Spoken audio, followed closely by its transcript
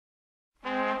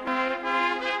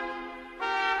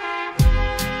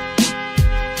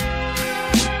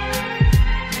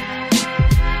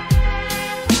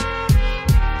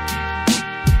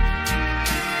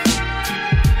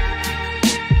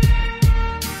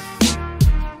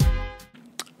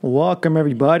Welcome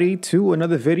everybody to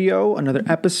another video, another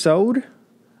episode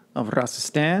of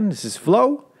Rasistan. This is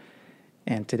Flo,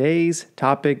 and today's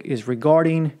topic is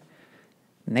regarding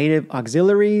Native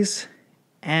Auxiliaries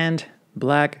and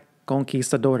Black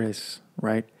Conquistadors,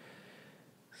 right?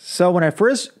 So when I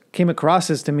first came across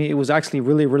this, to me, it was actually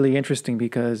really interesting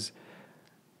because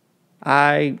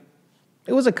it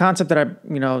was a concept that I,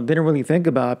 didn't really think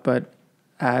about, but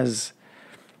as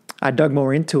I dug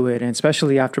more into it, and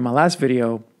especially after my last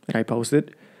video that I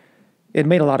posted, it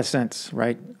made a lot of sense,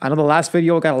 right? I know the last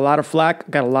video got a lot of flack,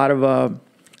 got a lot of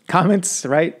comments,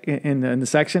 right, in the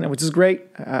section, which is great.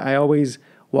 I always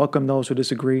welcome those who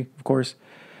disagree, of course.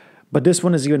 But this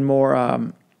one is even more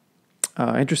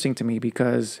interesting to me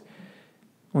because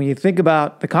when you think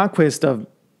about the conquest of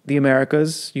the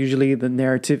Americas, usually the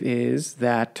narrative is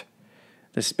that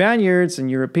the Spaniards and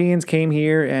Europeans came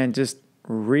here and just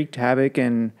wreaked havoc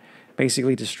and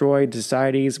basically destroyed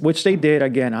societies, which they did.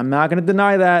 Again, I'm not going to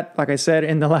deny that. Like I said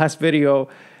in the last video,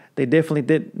 they definitely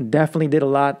did a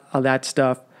lot of that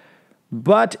stuff,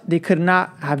 but they could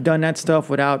not have done that stuff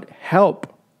without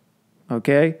help.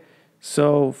 Okay,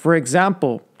 so for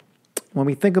example, when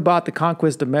we think about the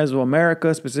conquest of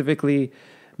Mesoamerica, specifically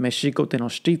Mexico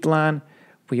Tenochtitlan,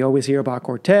 we always hear about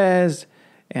Cortez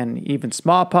and even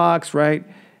smallpox, right?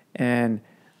 And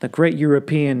the great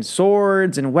European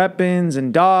swords and weapons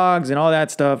and dogs and all that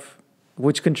stuff,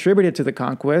 which contributed to the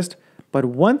conquest. But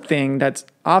one thing that's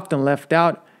often left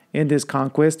out in this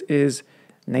conquest is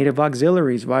native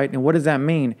auxiliaries, right? And what does that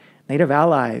mean? Native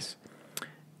allies,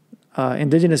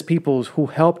 indigenous peoples who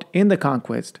helped in the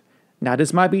conquest. Now,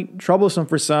 this might be troublesome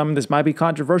for some, this might be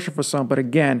controversial for some, but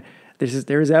again,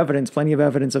 there is evidence, plenty of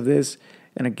evidence of this.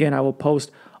 And again, I will post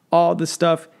all the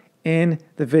stuff in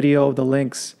the video, the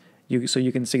links, so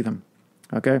you can see them,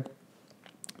 okay?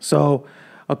 So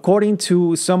according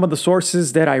to some of the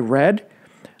sources that I read,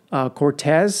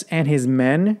 Cortez and his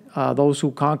men, those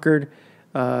who conquered,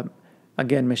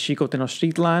 again, Mexico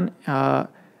Tenochtitlan,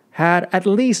 had at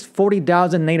least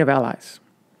 40,000 native allies,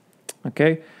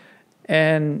 okay?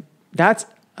 And that's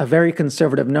a very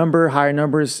conservative number. Higher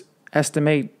numbers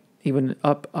estimate even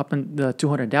up in the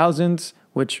 200,000s,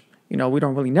 which, we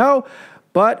don't really know.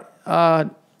 But a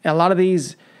lot of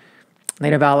these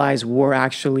native allies were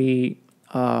actually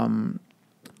Tlaxcala,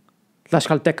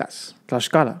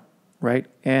 right?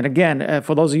 And again,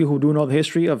 for those of you who do know the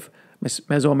history of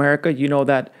Mesoamerica, you know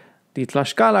that the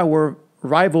Tlaxcala were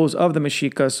rivals of the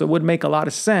Mexicas, so it would make a lot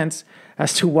of sense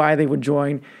as to why they would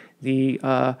join the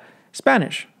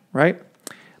Spanish, right?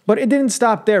 But it didn't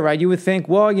stop there, right? You would think,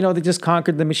 well, they just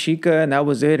conquered the Mexica and that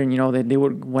was it, and, they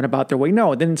went about their way.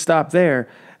 No, it didn't stop there.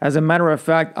 As a matter of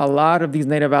fact, a lot of these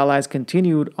native allies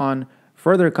continued on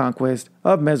further conquest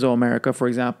of Mesoamerica. For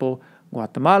example,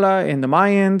 Guatemala in the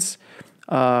Mayans,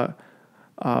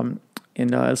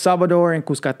 in El Salvador, in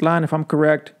Cuscatlan, if I'm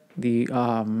correct.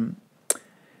 I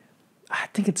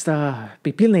think it's the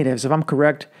Pipil natives, if I'm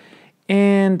correct.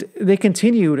 And they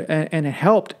continued and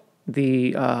helped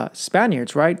the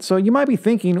Spaniards, right? So you might be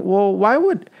thinking, well, why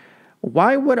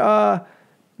would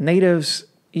natives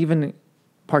even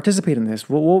participate in this?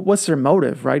 Well, what's their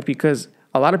motive, right? Because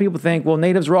a lot of people think, well,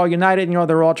 natives were all united,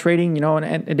 they're all trading,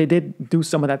 and they did do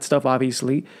some of that stuff,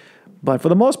 obviously. But for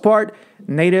the most part,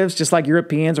 natives, just like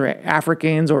Europeans or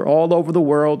Africans or all over the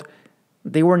world,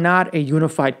 they were not a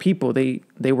unified people. They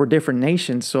were different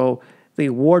nations, so they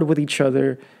warred with each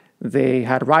other. They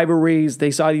had rivalries.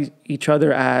 They saw each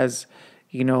other as,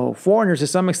 foreigners to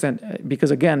some extent,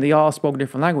 because again, they all spoke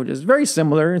different languages. Very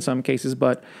similar in some cases,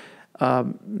 but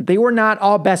they were not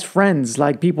all best friends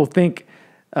like people think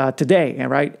today,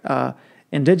 right?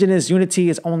 Indigenous unity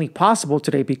is only possible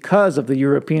today because of the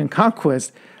European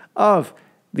conquest of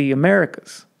the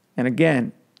Americas. And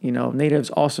again, natives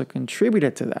also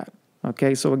contributed to that.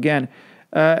 Okay, so again,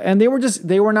 and they were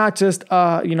not just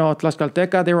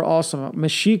Tlaxcalteca, they were also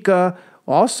Mexica,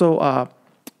 also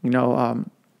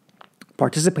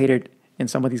participated in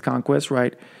some of these conquests,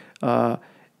 right?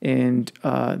 In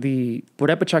the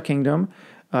Purépecha kingdom,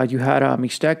 you had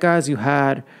Mixtecas, you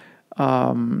had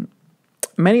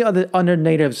many other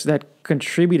natives that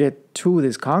contributed to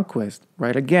this conquest,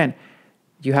 right? Again,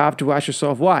 you have to ask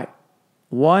yourself why.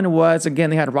 One was, again,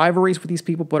 they had rivalries with these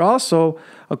people, but also,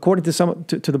 according to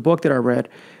the book that I read,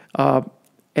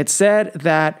 it said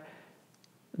that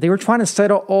they were trying to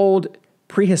settle old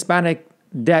pre-Hispanic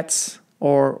debts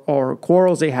or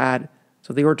quarrels they had.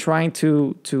 So they were trying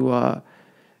to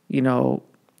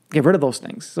get rid of those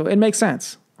things. So it makes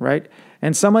sense, right?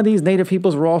 And some of these native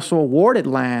peoples were also awarded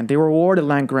land. They were awarded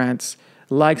land grants,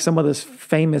 like some of the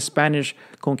famous Spanish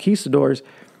conquistadors.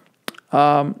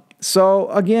 So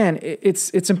again,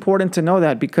 it's important to know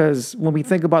that, because when we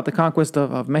think about the conquest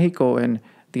of Mexico and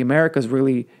the Americas,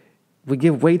 really, we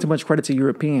give way too much credit to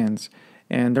Europeans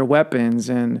and their weapons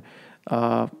and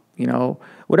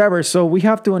whatever. So we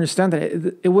have to understand that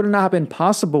it would not have been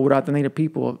possible without the native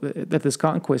people that this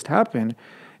conquest happened.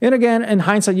 And again, in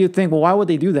hindsight, you'd think, well, why would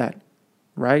they do that?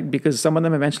 Right? Because some of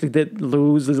them eventually did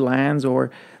lose these lands or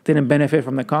didn't benefit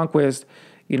from the conquest,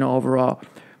 overall.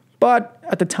 But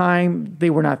at the time,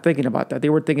 they were not thinking about that. They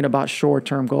were thinking about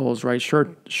short-term goals, right?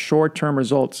 Short-term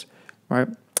results, right?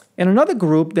 And another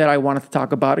group that I wanted to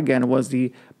talk about, again, was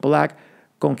the Black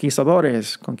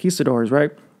Conquistadors,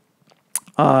 right?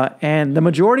 And the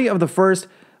majority of the first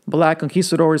Black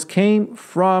Conquistadors came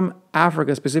from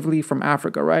Africa, specifically from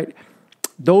Africa, right?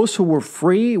 Those who were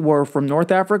free were from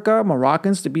North Africa,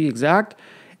 Moroccans to be exact,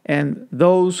 and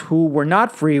those who were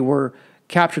not free were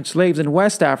captured slaves in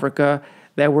West Africa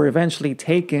that were eventually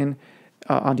taken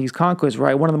on these conquests,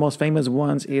 right? One of the most famous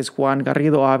ones is Juan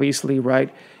Garrido, obviously,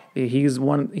 right? He's the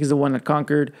one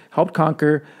that helped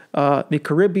conquer the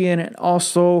Caribbean and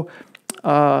also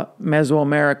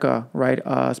Mesoamerica,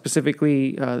 right?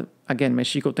 Specifically, again,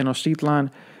 Mexico, Tenochtitlan.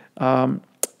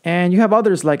 And you have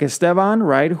others like Esteban,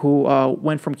 right, who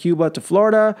went from Cuba to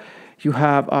Florida. You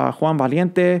have Juan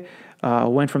Valiente,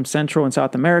 went from Central and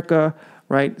South America,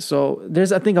 right? So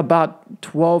there's, I think, about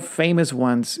 12 famous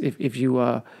ones if you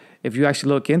actually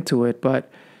look into it.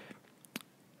 But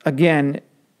again,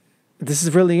 this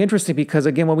is really interesting because,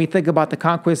 again, when we think about the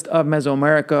conquest of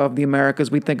Mesoamerica, of the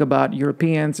Americas, we think about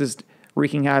Europeans as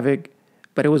wreaking havoc,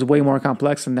 but it was way more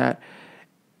complex than that.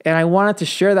 And I wanted to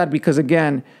share that because,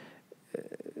 again,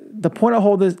 the point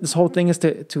of this whole thing is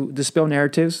to dispel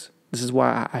narratives. This is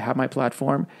why I have my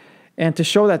platform, and to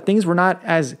show that things were not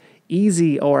as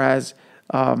easy or as,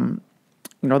 the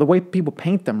way people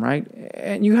paint them, right?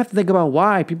 And you have to think about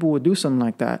why people would do something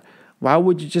like that. Why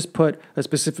would you just put a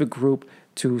specific group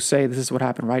to say this is what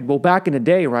happened, right? Well, back in the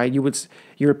day, right,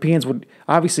 Europeans would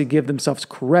obviously give themselves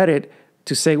credit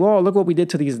to say, well, look what we did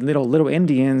to these little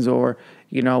Indians or,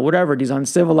 whatever, these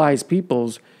uncivilized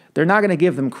peoples. They're not going to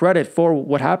give them credit for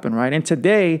what happened, right? And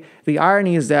today, the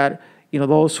irony is that,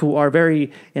 those who are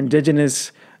very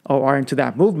indigenous or are into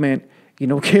that movement,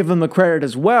 give them the credit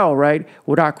as well, right?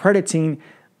 Without crediting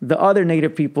the other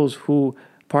native peoples who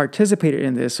participated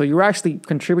in this. So you're actually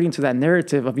contributing to that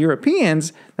narrative of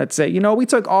Europeans that say, we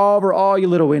took over all you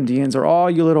little Indians or all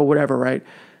you little whatever, right?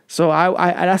 So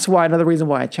I that's why another reason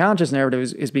why I challenge this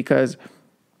narrative is because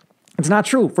it's not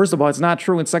true. First of all, it's not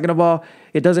true. And second of all,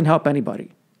 it doesn't help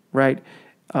anybody, right?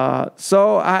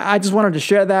 So I just wanted to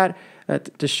share that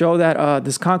to show that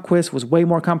this conquest was way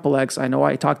more complex. I know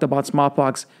I talked about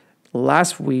smallpox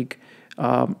last week,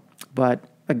 but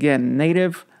again,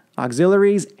 native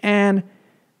auxiliaries and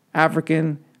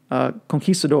African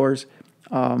conquistadors,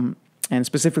 and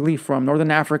specifically from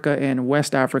Northern Africa and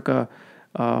West Africa.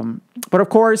 But of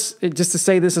course, just to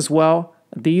say this as well,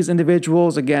 these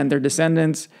individuals, again, their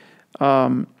descendants,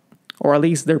 or at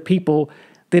least their people,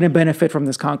 didn't benefit from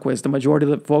this conquest. The majority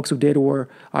of the folks who did were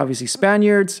obviously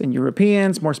Spaniards and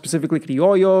Europeans, more specifically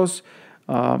criollos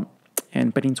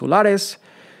and peninsulares.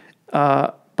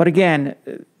 But again,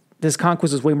 this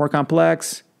conquest is way more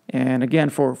complex. And again,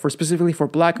 for specifically for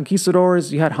Black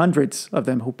conquistadors, you had hundreds of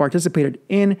them who participated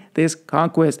in this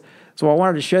conquest. So I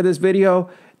wanted to share this video,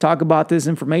 talk about this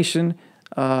information.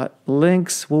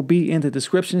 Links will be in the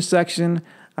description section.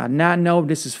 Not know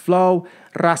this is Flo.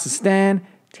 Rasistan.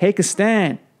 Take a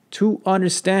stand to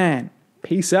understand.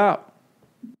 Peace out.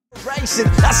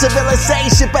 A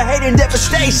civilization for hate and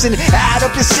devastation. Out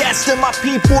of disaster, my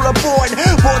people are born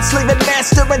slave and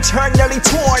master, internally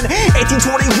torn.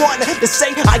 1821, they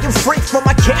say I am free from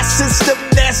my caste system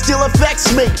that still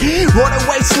affects me.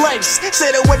 Runaway slaves,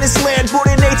 settle in this land,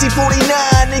 born in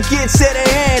 1849. It gets out of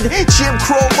hand. Jim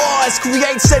Crow laws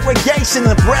create segregation.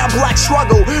 The brown-black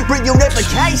struggle,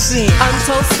 reunification.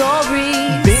 Untold story.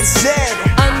 Been said.